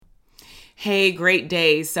Hey, great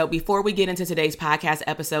day. So before we get into today's podcast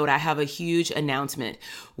episode, I have a huge announcement.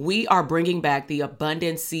 We are bringing back the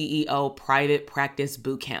Abundance CEO Private Practice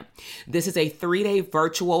Bootcamp. This is a 3-day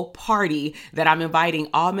virtual party that I'm inviting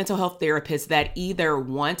all mental health therapists that either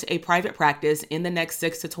want a private practice in the next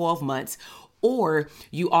 6 to 12 months, or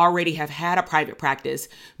you already have had a private practice,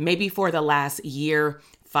 maybe for the last year,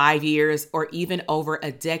 5 years, or even over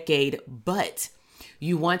a decade, but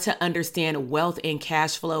you want to understand wealth and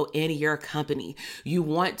cash flow in your company. You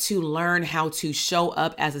want to learn how to show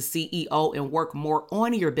up as a CEO and work more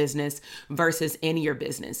on your business versus in your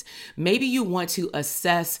business. Maybe you want to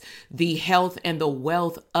assess the health and the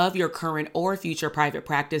wealth of your current or future private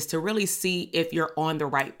practice to really see if you're on the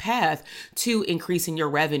right path to increasing your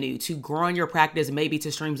revenue, to growing your practice, maybe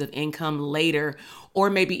to streams of income later, or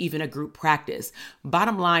maybe even a group practice.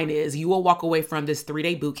 Bottom line is you will walk away from this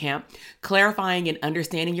 3-day bootcamp clarifying and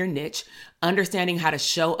understanding your niche, understanding how to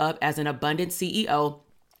show up as an abundant CEO,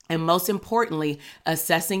 and most importantly,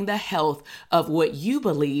 assessing the health of what you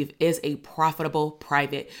believe is a profitable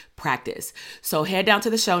private practice. So head down to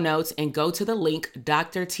the show notes and go to the link,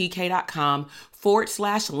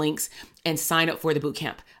 drtk.com/links, and sign up for the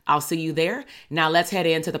bootcamp. I'll see you there. Now let's head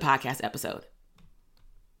into the podcast episode.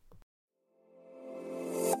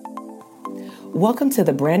 Welcome to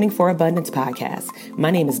the Branding for Abundance podcast. My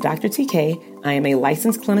name is Dr. TK. I am a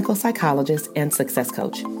licensed clinical psychologist and success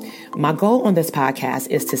coach. My goal on this podcast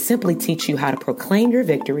is to simply teach you how to proclaim your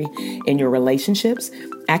victory in your relationships,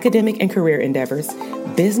 academic and career endeavors,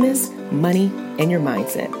 business, money, and your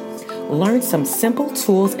mindset. Learn some simple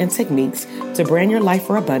tools and techniques to brand your life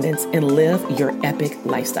for abundance and live your epic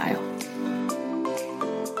lifestyle.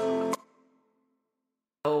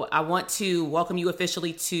 I want to welcome you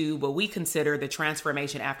officially to what we consider the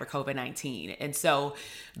transformation after COVID-19. And so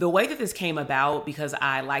the way that this came about, because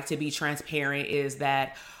I like to be transparent, is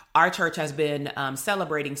that our church has been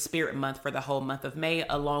celebrating Spirit Month for the whole month of May,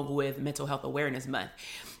 along with Mental Health Awareness Month.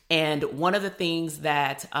 And one of the things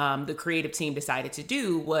that the creative team decided to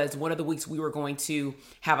do was one of the weeks we were going to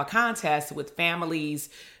have a contest with families,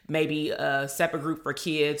 maybe a separate group for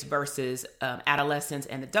kids versus adolescents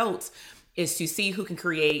and adults, is to see who can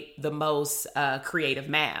create the most creative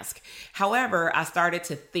mask. However, I started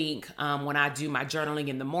to think when I do my journaling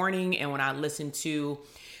in the morning and when I listen to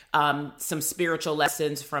some spiritual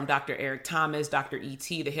lessons from Dr. Eric Thomas, Dr.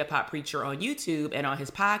 E.T., the hip hop preacher on YouTube and on his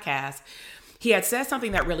podcast, he had said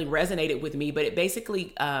something that really resonated with me, but it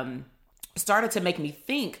basically started to make me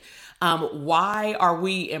think, why are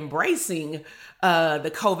we embracing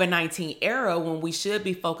the COVID-19 era when we should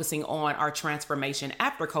be focusing on our transformation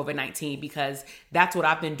after COVID-19? Because that's what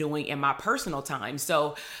I've been doing in my personal time.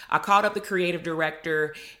 So I called up the creative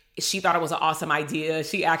director. She thought it was an awesome idea.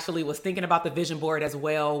 She actually was thinking about the vision board as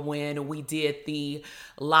well when we did the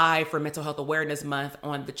live for Mental Health Awareness Month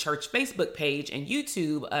on the church Facebook page and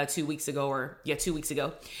YouTube 2 weeks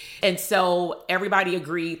ago. And so everybody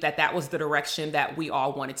agreed that that was the direction that we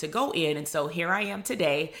all wanted to go in. And so here I am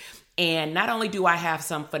today. And not only do I have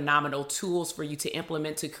some phenomenal tools for you to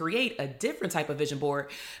implement to create a different type of vision board,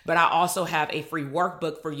 but I also have a free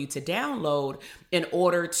workbook for you to download in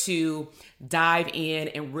order to dive in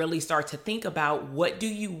and really start to think about what do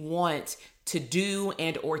you want to do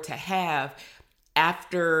and or to have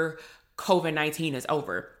after COVID-19 is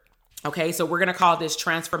over. Okay, so we're going to call this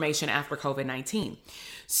Transformation After COVID-19.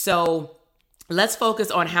 So let's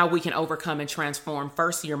focus on how we can overcome and transform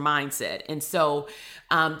first your mindset. And so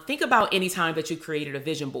think about any time that you created a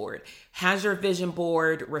vision board. Has your vision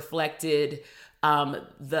board reflected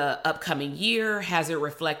the upcoming year? Has it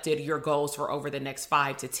reflected your goals for over the next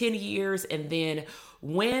 5 to 10 years? And then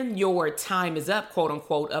when your time is up, quote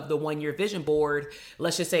unquote, of the 1-year vision board,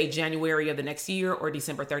 let's just say January of the next year or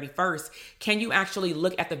December 31st, can you actually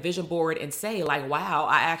look at the vision board and say like, wow,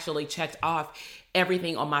 I actually checked off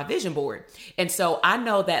everything on my vision board? And so I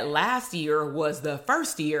know that last year was the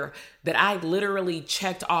first year that I literally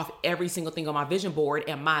checked off every single thing on my vision board.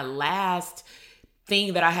 And my last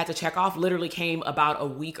thing that I had to check off literally came about a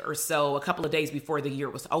week or so, a couple of days before the year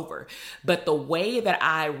was over. But the way that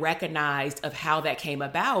I recognized of how that came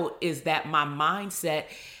about is that my mindset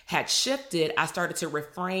had shifted. I started to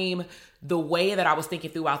reframe the way that I was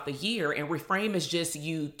thinking throughout the year. And reframe is just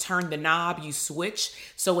you turn the knob, you switch.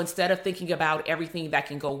 So instead of thinking about everything that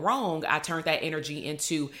can go wrong, I turned that energy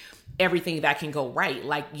into everything that can go right.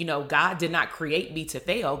 Like, you know, God did not create me to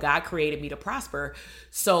fail. God created me to prosper.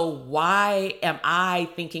 So why am I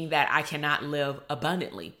thinking that I cannot live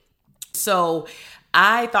abundantly? So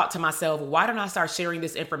I thought to myself, why don't I start sharing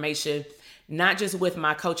this information not just with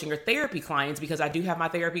my coaching or therapy clients, because I do have my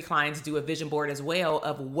therapy clients do a vision board as well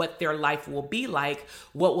of what their life will be like,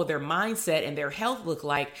 what will their mindset and their health look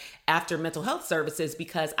like after mental health services,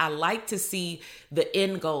 because I like to see the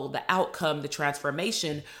end goal, the outcome, the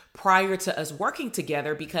transformation prior to us working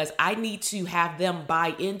together, because I need to have them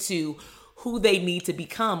buy into who they need to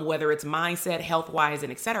become, whether it's mindset, health-wise,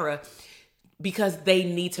 and etc., because they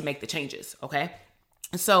need to make the changes, okay?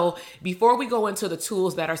 So before we go into the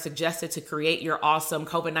tools that are suggested to create your awesome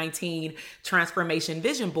COVID-19 transformation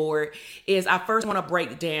vision board, is I first want to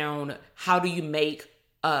break down how do you make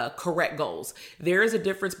correct goals. There is a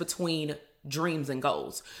difference between dreams and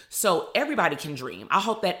goals. So everybody can dream. I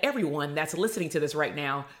hope that everyone that's listening to this right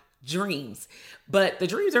now dreams, but the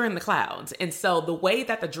dreams are in the clouds. And so the way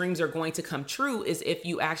that the dreams are going to come true is if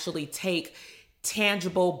you actually take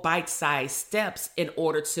tangible bite-sized steps in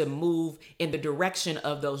order to move in the direction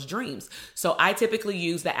of those dreams. So I typically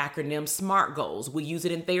use the acronym SMART goals. We use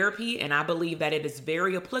it in therapy, and I believe that it is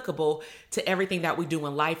very applicable to everything that we do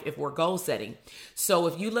in life if we're goal setting. So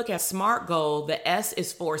if you look at SMART goal, the S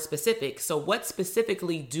is for specific. So what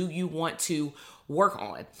specifically do you want to work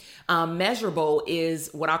on? Measurable is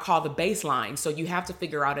what I call the baseline. So you have to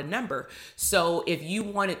figure out a number. So if you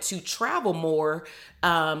wanted to travel more,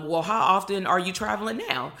 well, how often are you traveling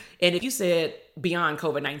now? And if you said beyond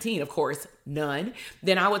COVID-19, of course, none,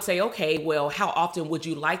 then I would say, okay, well, how often would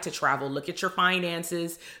you like to travel? Look at your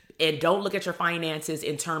finances. And don't look at your finances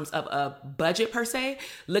in terms of a budget per se.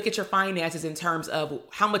 Look at your finances in terms of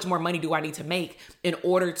how much more money do I need to make in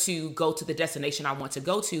order to go to the destination I want to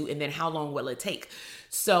go to, and then how long will it take?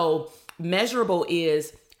 So measurable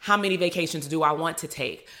is how many vacations do I want to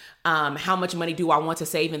take? How much money do I want to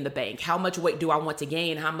save in the bank? How much weight do I want to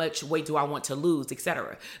gain? How much weight do I want to lose,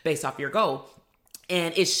 etc., based off your goal.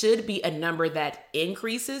 And it should be a number that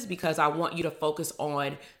increases, because I want you to focus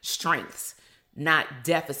on strengths, not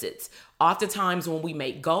deficits. Oftentimes when we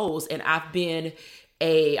make goals, and I've been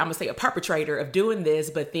I'm gonna say a perpetrator of doing this,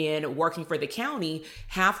 but then working for the county,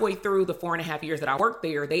 halfway through the 4.5 years that I worked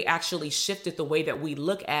there, they actually shifted the way that we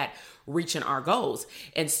look at reaching our goals.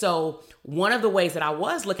 And so one of the ways that I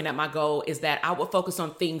was looking at my goal is that I would focus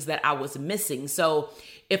on things that I was missing. So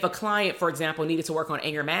if a client, for example, needed to work on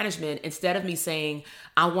anger management, instead of me saying,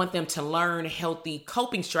 I want them to learn healthy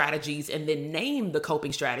coping strategies and then name the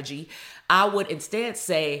coping strategy, I would instead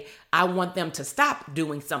say, I want them to stop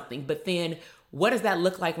doing something. But then what does that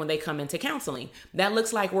look like when they come into counseling? That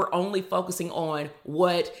looks like we're only focusing on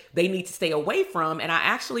what they need to stay away from. And I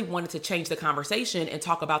actually wanted to change the conversation and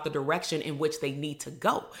talk about the direction in which they need to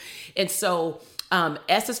go. And so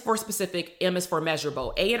S is for specific, M is for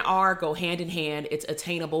measurable. A and R go hand in hand. It's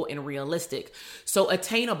attainable and realistic. So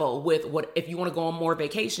attainable with what, if you want to go on more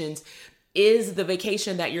vacations, is the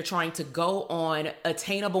vacation that you're trying to go on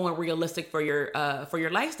attainable and realistic for your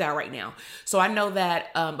lifestyle right now? So I know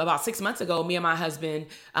that about 6 months ago, me and my husband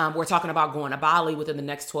were talking about going to Bali within the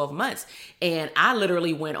next 12 months. And I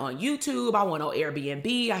literally went on YouTube. I went on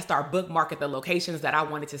Airbnb. I started bookmarking the locations that I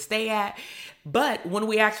wanted to stay at. But when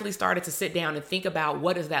we actually started to sit down and think about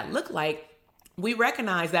what does that look like, we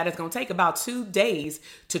recognize that it's going to take about 2 days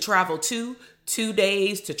to travel to, 2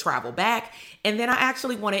 days to travel back. And then I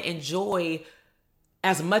actually want to enjoy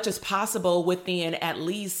as much as possible within at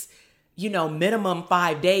least, minimum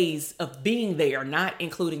 5 days of being there, not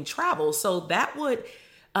including travel. So that would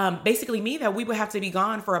basically mean that we would have to be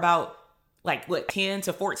gone for about 10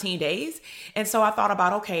 to 14 days. And so I thought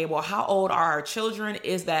about, okay, well, how old are our children?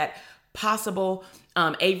 Is that possible?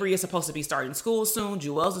 Avery is supposed to be starting school soon.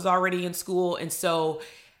 Jewels is already in school. And so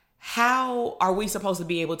how are we supposed to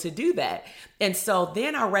be able to do that? And so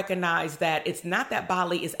then I recognize that it's not that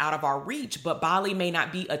Bali is out of our reach, but Bali may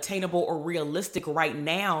not be attainable or realistic right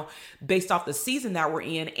now based off the season that we're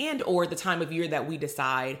in and or the time of year that we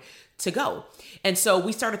decide to go. And so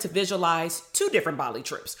we started to visualize 2 different Bali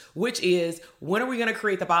trips, which is, when are we going to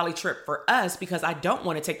create the Bali trip for us? Because I don't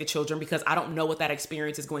want to take the children because I don't know what that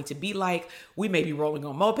experience is going to be like. We may be rolling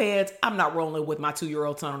on mopeds. I'm not rolling with my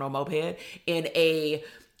 2-year-old son on a moped in a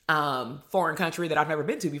foreign country that I've never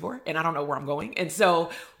been to before, and I don't know where I'm going. And so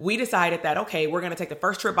we decided that, okay, we're going to take the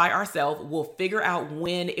first trip by ourselves. We'll figure out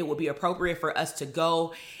when it would be appropriate for us to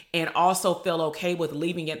go, and also feel okay with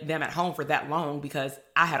leaving them at home for that long, because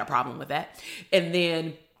I had a problem with that. And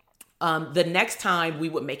then the next time we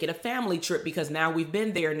would make it a family trip, because now we've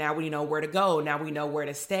been there. Now we know where to go. Now we know where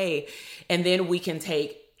to stay. And then we can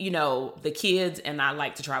take the kids, and I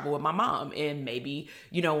like to travel with my mom and maybe,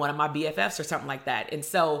 one of my BFFs or something like that. And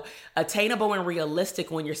so attainable and realistic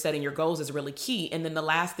when you're setting your goals is really key. And then the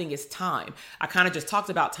last thing is time. I kind of just talked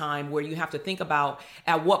about time, where you have to think about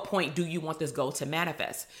at what point do you want this goal to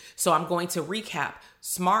manifest. So I'm going to recap.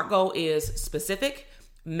 SMART goal is specific,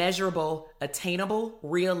 measurable, attainable,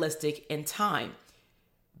 realistic, and time.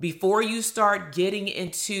 Before you start getting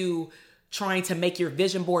into trying to make your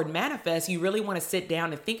vision board manifest, you really want to sit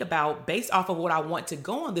down and think about, based off of what I want to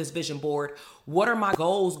go on this vision board, what are my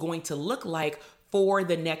goals going to look like for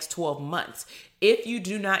the next 12 months? If you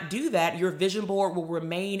do not do that, your vision board will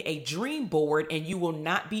remain a dream board, and you will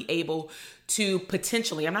not be able to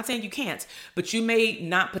potentially, I'm not saying you can't, but you may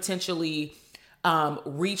not potentially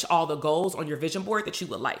reach all the goals on your vision board that you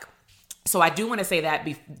would like. So I do want to say that,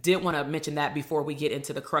 did want to mention that before we get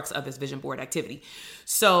into the crux of this vision board activity.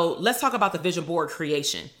 So let's talk about the vision board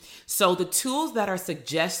creation. So the tools that are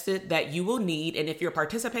suggested that you will need, and if you're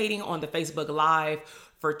participating on the Facebook Live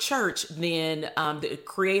for church, then the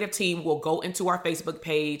creative team will go into our Facebook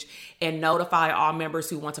page and notify all members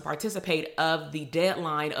who want to participate of the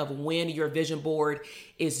deadline of when your vision board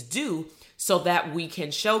is due, so that we can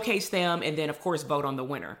showcase them and then, of course, vote on the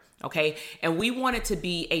winner. Okay. And we want it to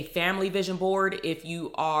be a family vision board if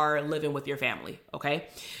you are living with your family. Okay.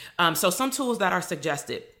 So some tools that are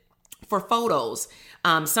suggested for photos.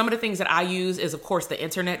 Some of the things that I use is, of course, the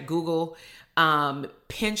internet, Google.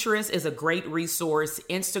 Pinterest is a great resource.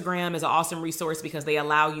 Instagram is an awesome resource because they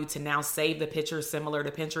allow you to now save the pictures similar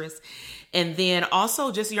to Pinterest. And then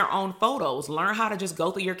also just your own photos. Learn how to just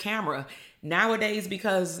go through your camera. Nowadays,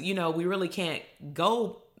 because, we really can't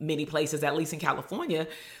go many places, at least in California,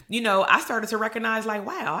 I started to recognize like,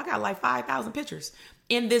 wow, I got like 5,000 pictures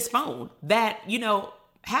in this phone that,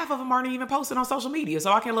 half of them aren't even posted on social media.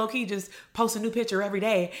 So I can low key just post a new picture every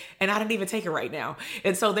day and I didn't even take it right now.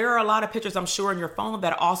 And so there are a lot of pictures, I'm sure, on your phone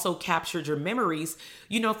that also captured your memories,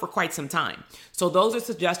 for quite some time. So those are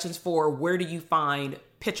suggestions for where do you find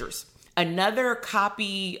pictures. Another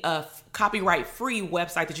copyright free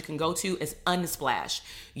website that you can go to is Unsplash,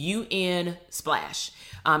 Unsplash.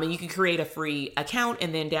 And you can create a free account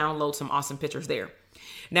and then download some awesome pictures there.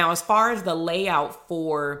 Now, as far as the layout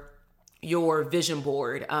for your vision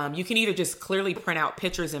board, you can either just clearly print out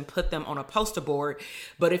pictures and put them on a poster board.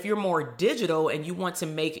 But if you're more digital and you want to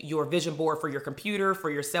make your vision board for your computer,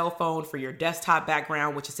 for your cell phone, for your desktop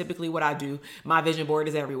background, which is typically what I do, my vision board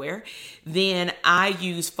is everywhere, then I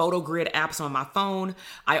use photo grid apps on my phone.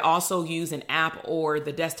 I also use an app or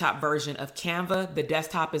the desktop version of Canva. The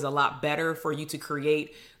desktop is a lot better for you to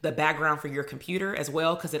create the background for your computer as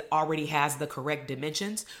well, because it already has the correct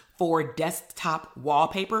dimensions for desktop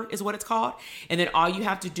wallpaper is what it's called. And then all you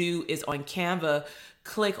have to do is on Canva,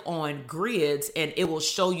 click on grids, and it will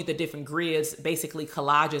show you the different grids, basically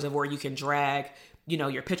collages of where you can drag,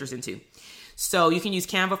 your pictures into. So you can use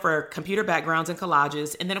Canva for computer backgrounds and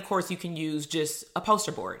collages. And then, of course, you can use just a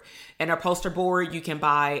poster board. And a poster board you can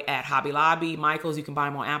buy at Hobby Lobby, Michael's. You can buy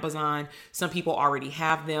them on Amazon. Some people already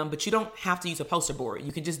have them, but you don't have to use a poster board.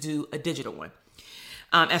 You can just do a digital one.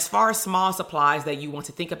 As far as small supplies that you want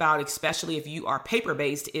to think about, especially if you are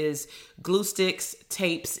paper-based, is glue sticks,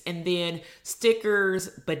 tapes, and then stickers,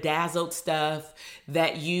 bedazzled stuff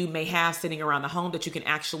that you may have sitting around the home that you can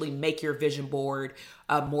actually make your vision board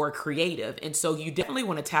more creative. And so you definitely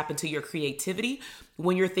want to tap into your creativity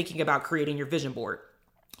when you're thinking about creating your vision board.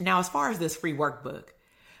 Now, as far as this free workbook,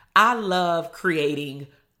 I love creating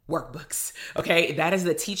workbooks. Okay. That is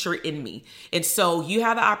the teacher in me. And so you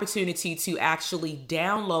have the opportunity to actually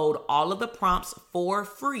download all of the prompts for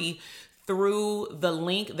free through the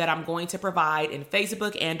link that I'm going to provide in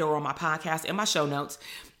Facebook and or on my podcast and my show notes.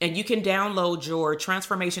 And you can download your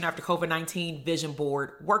Transformation After COVID-19 Vision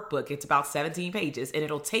Board workbook. It's about 17 pages, and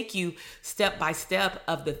it'll take you step by step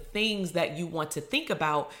of the things that you want to think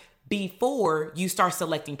about before you start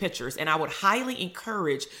selecting pictures. And I would highly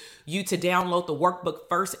encourage you to download the workbook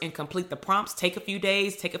first and complete the prompts. Take a few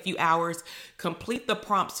days, take a few hours, complete the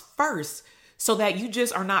prompts first so that you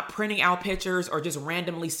just are not printing out pictures or just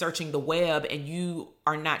randomly searching the web and you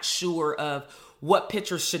are not sure of what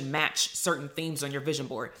pictures should match certain themes on your vision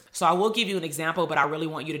board. So I will give you an example, but I really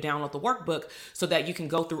want you to download the workbook so that you can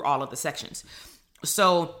go through all of the sections.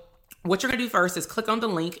 So what you're going to do first is click on the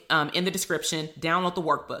link in the description, download the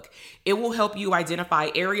workbook. It will help you identify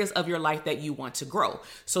areas of your life that you want to grow.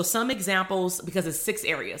 So some examples, because it's 6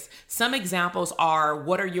 areas, some examples are,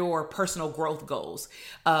 what are your personal growth goals?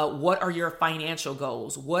 What are your financial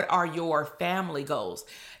goals? What are your family goals?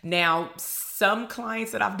 Now, some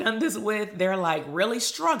clients that I've done this with, they're like really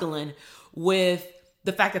struggling with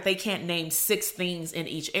the fact that they can't name 6 things in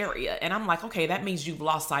each area. And I'm like, okay, that means you've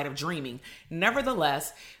lost sight of dreaming.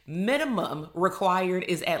 Nevertheless, minimum required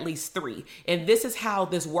is at least 3. And this is how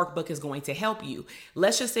this workbook is going to help you.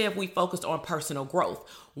 Let's just say if we focused on personal growth,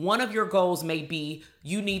 one of your goals may be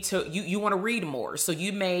you want to read more. So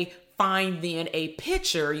you may find then a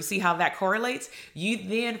picture. You see how that correlates? You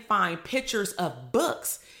then find pictures of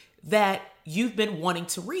books that you've been wanting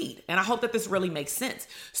to read. And I hope that this really makes sense.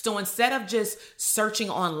 So instead of just searching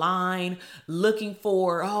online, looking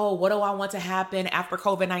for, oh, what do I want to happen after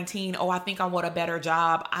COVID-19? Oh, I think I want a better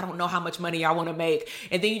job. I don't know how much money I want to make.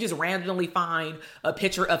 And then you just randomly find a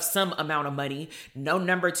picture of some amount of money, no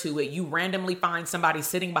number to it. You randomly find somebody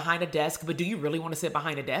sitting behind a desk, but do you really want to sit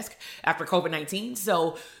behind a desk after COVID-19?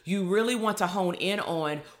 So you really want to hone in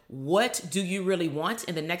on what do you really want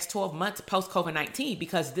in the next 12 months post COVID-19?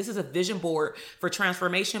 Because this is a vision board for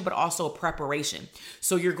transformation, but also preparation.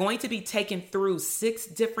 So you're going to be taken through 6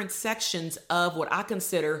 different sections of what I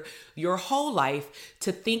consider your whole life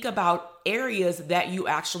to think about areas that you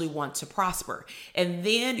actually want to prosper. And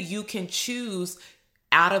then you can choose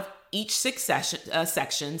out of each 6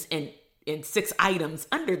 sections and in 6 items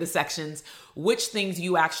under the sections, which things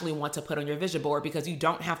you actually want to put on your vision board, because you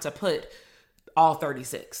don't have to put all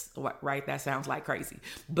 36, right? That sounds like crazy,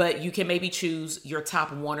 but you can maybe choose your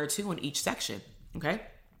top 1 or 2 in each section. Okay.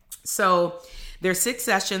 So there's 6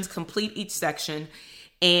 sessions, complete each section.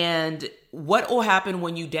 And what will happen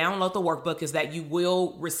when you download the workbook is that you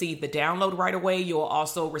will receive the download right away. You'll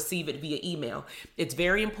also receive it via email. It's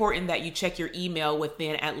very important that you check your email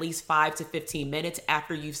within at least 5 to 15 minutes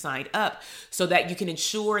after you've signed up so that you can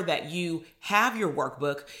ensure that you have your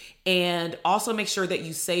workbook, and also make sure that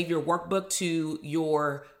you save your workbook to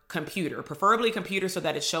your computer, preferably a computer, so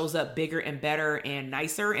that it shows up bigger and better and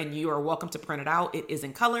nicer. And you are welcome to print it out. It is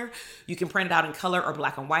in color. You can print it out in color or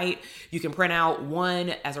black and white. You can print out one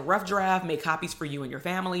as a rough draft, make copies for you and your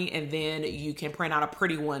family, and then you can print out a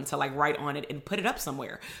pretty one to like write on it and put it up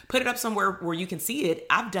somewhere. Put it up somewhere where you can see it.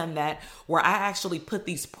 I've done that where I actually put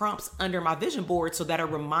these prompts under my vision board so that it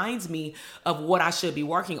reminds me of what I should be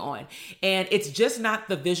working on. And it's just not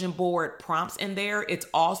the vision board prompts in there. It's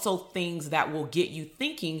also things that will get you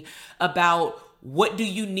thinking about what do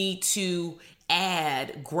you need to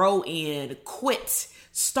add, grow in, quit,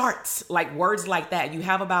 start, like words like that. You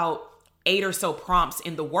have about 8 or so prompts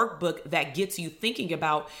in the workbook that gets you thinking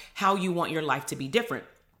about how you want your life to be different.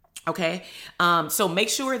 Okay. So make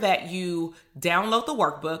sure that you download the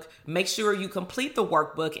workbook, make sure you complete the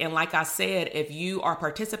workbook. And like I said, if you are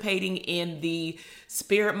participating in the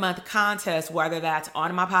Spirit Month contest, whether that's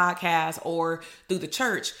on my podcast or through the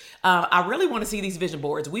church, I really want to see these vision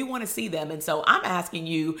boards. We want to see them. And so I'm asking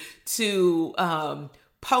you to,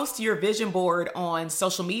 post your vision board on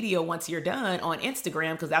social media once you're done on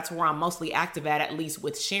Instagram, because that's where I'm mostly active at least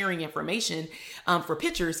with sharing information for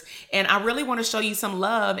pictures. And I really want to show you some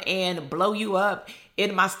love and blow you up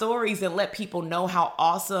in my stories and let people know how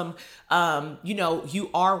awesome, you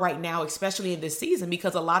are right now, especially in this season,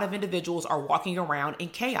 because a lot of individuals are walking around in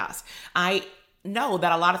chaos. I know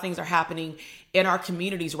that a lot of things are happening in our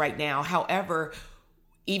communities right now. However,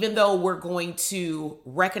 even though we're going to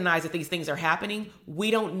recognize that these things are happening,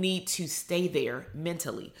 we don't need to stay there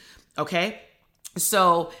mentally. Okay.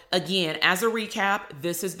 So again, as a recap,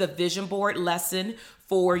 this is the vision board lesson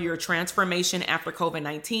for your transformation after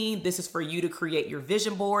COVID-19. This is for you to create your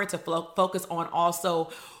vision board, to focus on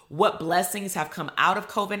also what blessings have come out of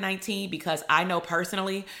COVID-19, because I know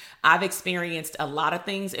personally, I've experienced a lot of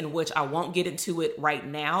things in which I won't get into it right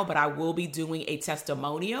now, but I will be doing a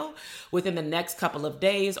testimonial within the next couple of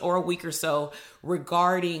days or a week or so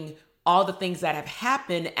regarding all the things that have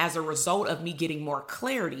happened as a result of me getting more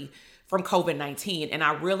clarity from COVID-19. And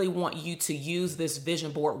I really want you to use this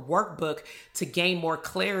vision board workbook to gain more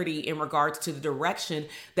clarity in regards to the direction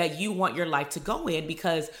that you want your life to go in,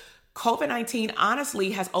 because COVID-19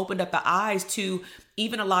 honestly has opened up the eyes to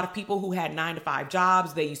even a lot of people who had 9-to-5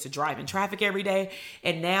 jobs. They used to drive in traffic every day.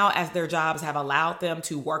 And now, as their jobs have allowed them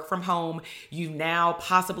to work from home, you've now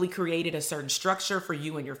possibly created a certain structure for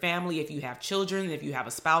you and your family. If you have children, if you have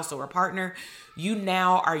a spouse or a partner, you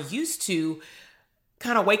now are used to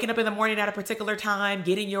kind of waking up in the morning at a particular time,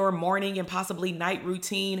 getting your morning and possibly night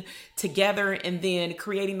routine together, and then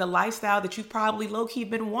creating the lifestyle that you've probably low-key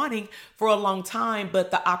been wanting for a long time, but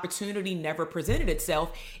the opportunity never presented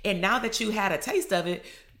itself. And now that you had a taste of it,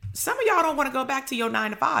 some of y'all don't want to go back to your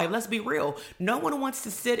 9-to-5. Let's be real. No one wants to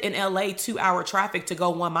sit in LA 2-hour traffic to go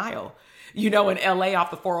 1 mile. In LA off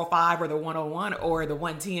the 405 or the 101 or the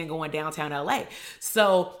 110 going downtown LA.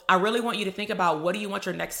 So I really want you to think about, what do you want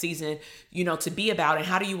your next season, to be about, and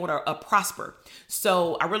how do you want to prosper?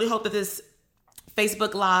 So I really hope that this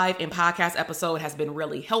Facebook Live and podcast episode has been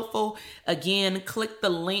really helpful. Again, click the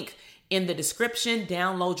link in the description,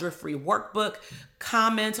 download your free workbook,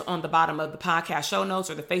 comment on the bottom of the podcast show notes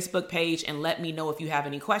or the Facebook page, and let me know if you have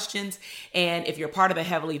any questions. And if you're part of the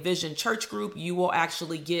Heavenly Vision Church group, you will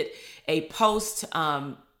actually get a post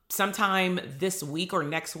sometime this week or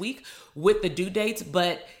next week with the due dates,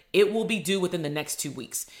 but it will be due within the next 2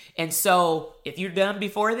 weeks. And so if you're done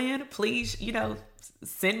before then, please,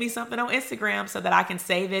 send me something on Instagram so that I can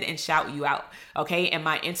save it and shout you out. Okay. And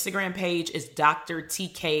my Instagram page is Dr.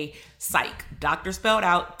 TK Psych. Doctor spelled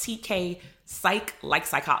out, TK Psych, like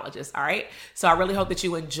psychologist. All right. So I really hope that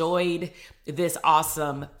you enjoyed this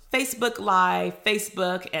awesome Facebook Live,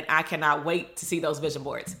 Facebook, and I cannot wait to see those vision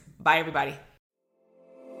boards. Bye, everybody.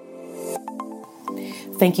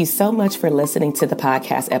 Thank you so much for listening to the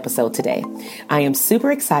podcast episode today. I am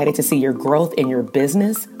super excited to see your growth in your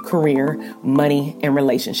business, career, money, and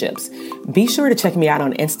relationships. Be sure to check me out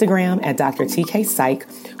on Instagram at Dr. TK Psych,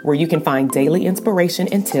 where you can find daily inspiration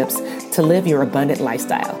and tips to live your abundant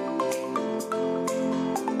lifestyle.